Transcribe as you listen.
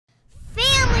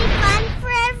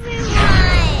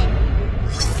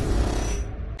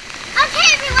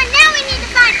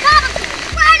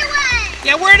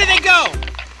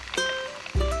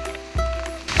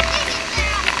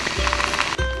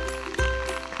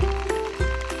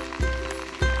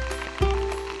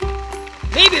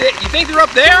You think they're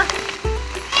up there?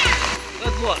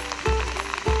 Let's look.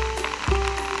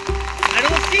 I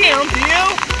don't see them, do you?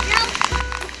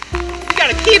 Nope. You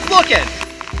gotta keep looking.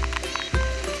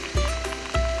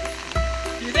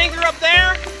 Do you think they're up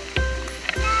there?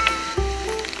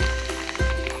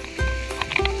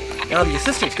 Now the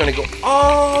assistant's gonna go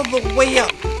all the way up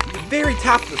to the very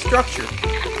top of the structure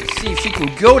to see if she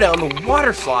can go down the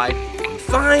water slide and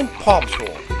find Paw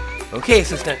Patrol. Okay,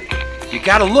 assistant, you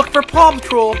gotta look for Paw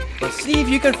Patrol. Let's see if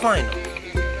you can find them.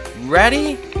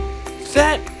 Ready,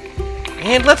 set,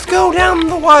 and let's go down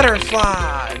the water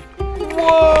slide.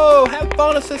 Whoa, have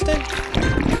fun, assistant.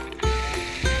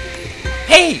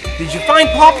 Hey, did you find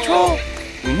Paw Patrol?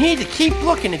 You need to keep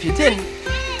looking if you didn't.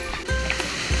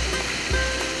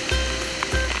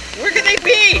 Where could they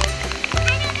be? I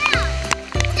don't know.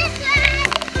 This way.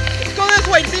 Let's go this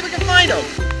way and see if we can find them.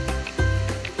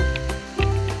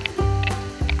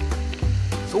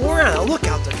 So we're on a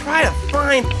lookout to try to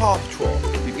find Paw Patrol.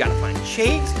 We've got to find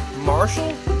Chase,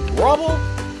 Marshall, Rubble,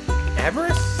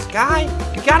 Everest, Skye.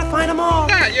 We got to find them all.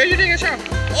 Yeah, you're taking a shot.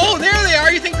 Oh, there they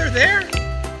are. You think they're there?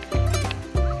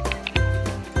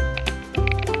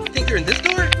 You think they're in this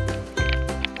door?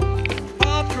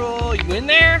 Paw Patrol, you in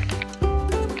there?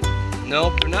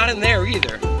 Nope, they're not in there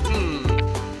either.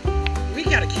 We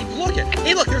got to keep looking.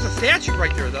 Hey, look, there's a statue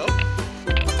right there, though.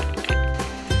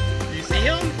 Do you see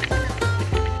him?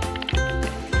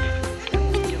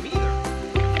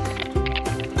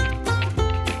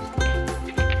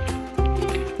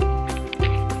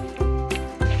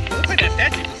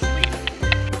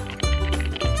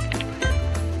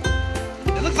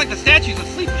 Like the statue's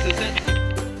asleep, isn't it?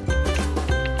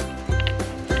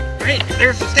 Right,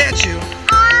 there's the statue.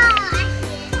 Oh, I see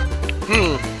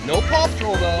it. No Paw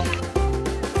Patrol though.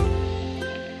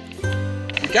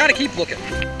 We gotta keep looking.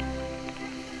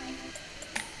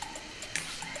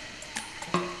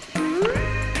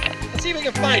 Let's see if we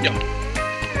can find them.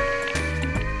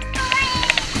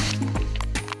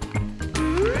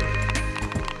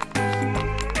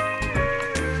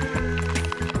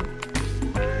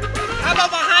 How about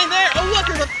behind there? Oh, look,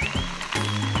 there's a...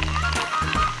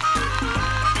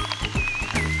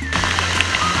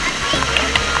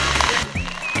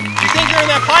 You think they're in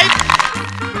that pipe?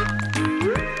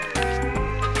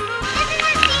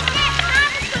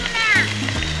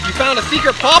 You found a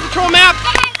secret Paw Patrol map?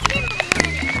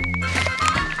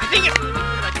 I think it's in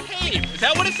a cave. Is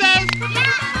that what it says?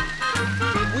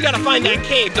 Yeah. We gotta find that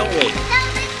cave, don't we?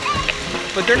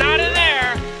 But they're not in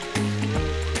there.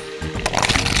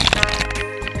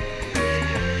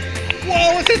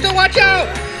 Whoa, assistant, watch out!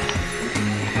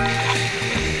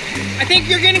 I think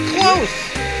you're getting close.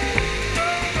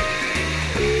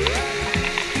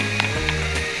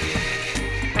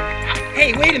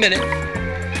 Hey, wait a minute.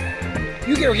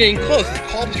 You guys are getting close. Is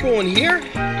Paw Patrol in here?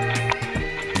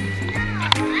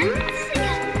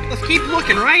 Let's keep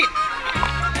looking, right?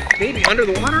 Maybe under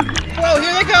the water? Whoa,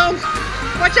 here they come!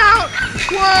 Watch out!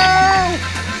 Whoa!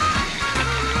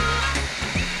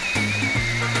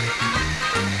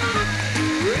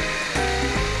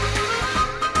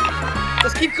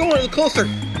 Let's keep going a little closer.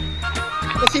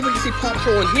 Let's see if we can see Paw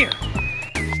Patrol in here.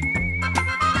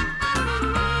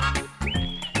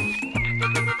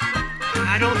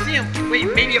 I don't see him. Wait,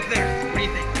 maybe up there. What do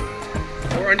you think?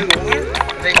 Or under the water?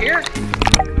 Are they here?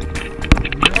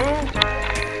 No.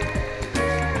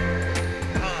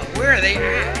 Where are they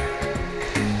at?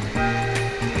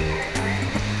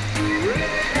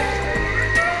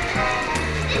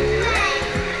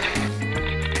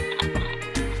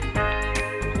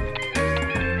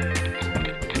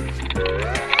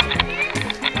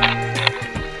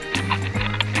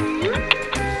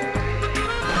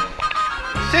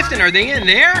 Assistant, are they in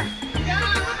there? No,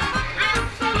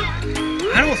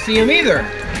 I don't see them either.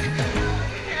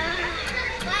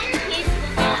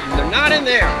 They're not in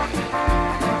there.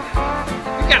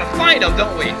 We gotta find them,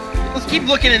 don't we? Let's keep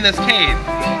looking in this cave.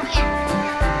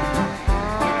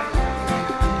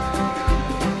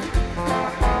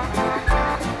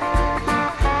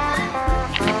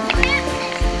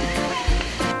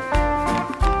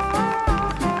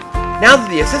 Now that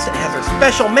the assistant has her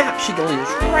special map, she can lead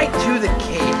us right to the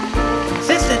cave.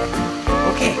 Assistant,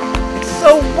 okay, it's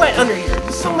so wet under here.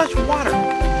 There's so much water.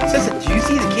 Assistant, do you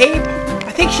see the cave?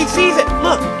 I think she sees it.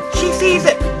 Look, she sees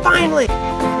it, finally.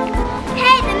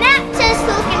 hey, the map says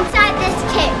look inside this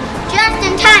cave. Just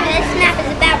in time, this map is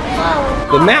about to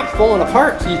fall. The map's falling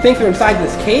apart, so you think they're inside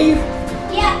this cave?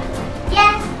 Yeah.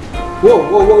 Yes. Whoa,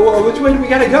 whoa, whoa, whoa, which way do we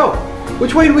gotta go?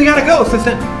 Which way do we gotta go,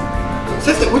 assistant?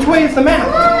 Assistant, which way is the map?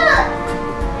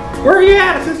 Look. Where are you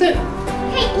at, assistant?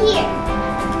 Right here.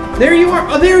 There you are.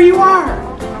 Oh, there you are.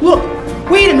 Look,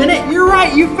 Wait a minute, you're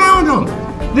right, you found them.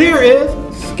 There is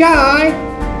Skye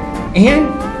and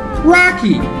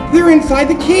Rocky. They're inside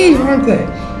the cave, aren't they?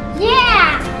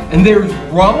 Yeah. And there's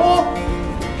Rubble.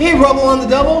 Hey, Rubble on the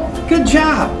double. Good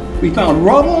job. We found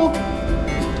Rubble,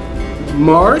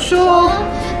 Marshall,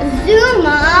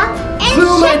 Zuma,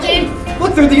 and Chicken.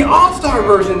 Look, they're the all-star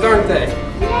versions, aren't they?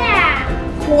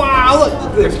 Yeah. Wow,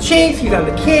 look, there's Chase, he's on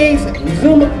the caves, and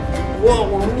Zuma.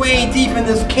 Whoa, we're way deep in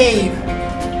this cave.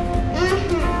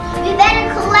 We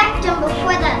better collect them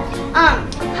before the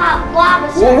hot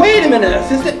lava starts. Well, wait a minute,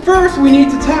 assistant. First, we need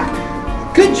to talk.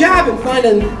 Good job in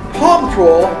finding Paw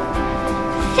Patrol.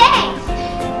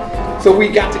 Thanks. So we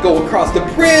got to go across the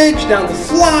bridge, down the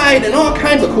slide, and all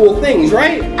kinds of cool things,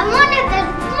 right? I wonder if there's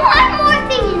one more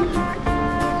thing in here.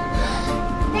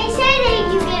 They say that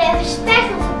you get a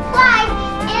special supply,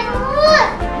 and look,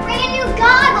 brand new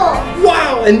goggles.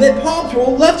 Wow, and then Paw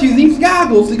Patrol left you these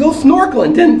goggles to go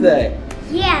snorkeling, didn't they?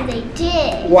 Yeah, they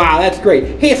did. Wow, that's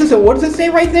great. Hey, assistant, what does it say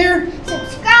right there?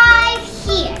 Subscribe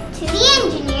here to the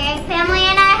Engineering Family,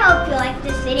 and I hope you like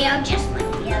this video just like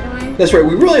the other one. That's right,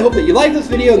 we really hope that you like this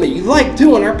video and that you like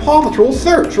doing our Paw Patrol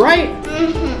search, right?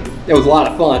 It was a lot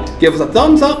of fun. Give us a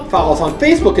thumbs up, follow us on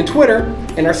Facebook and Twitter,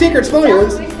 and our secret spelling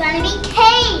words. It's gonna be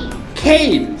cave.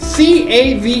 Cave.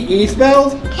 C-A-V-E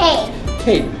spells? Cave.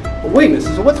 Cave. Well, wait a minute,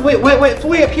 so what's way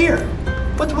up here?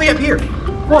 What's way up here?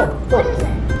 Whoa, whoa. What is it?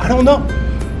 I don't know.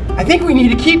 I think we need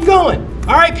to keep going.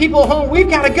 All right, people at home, we've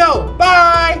got to go.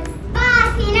 Bye.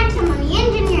 Bye. See you next time on the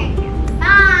Engineering Family.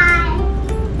 Bye.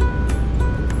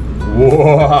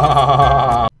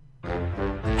 Whoa.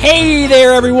 Hey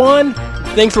there, everyone.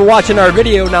 Thanks for watching our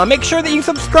video. Now make sure that you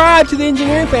subscribe to the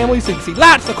Engineering Family so you can see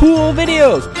lots of cool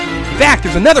videos. In fact,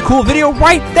 there's another cool video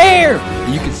right there.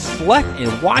 You can select and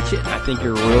watch it. I think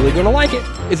you're really going to like it.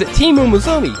 Is it Team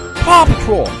Umizoomi, Paw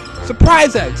Patrol,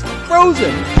 Surprise Eggs,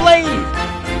 Frozen, Blade,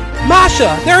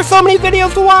 Masha? There are so many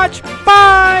videos to watch.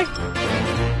 Bye!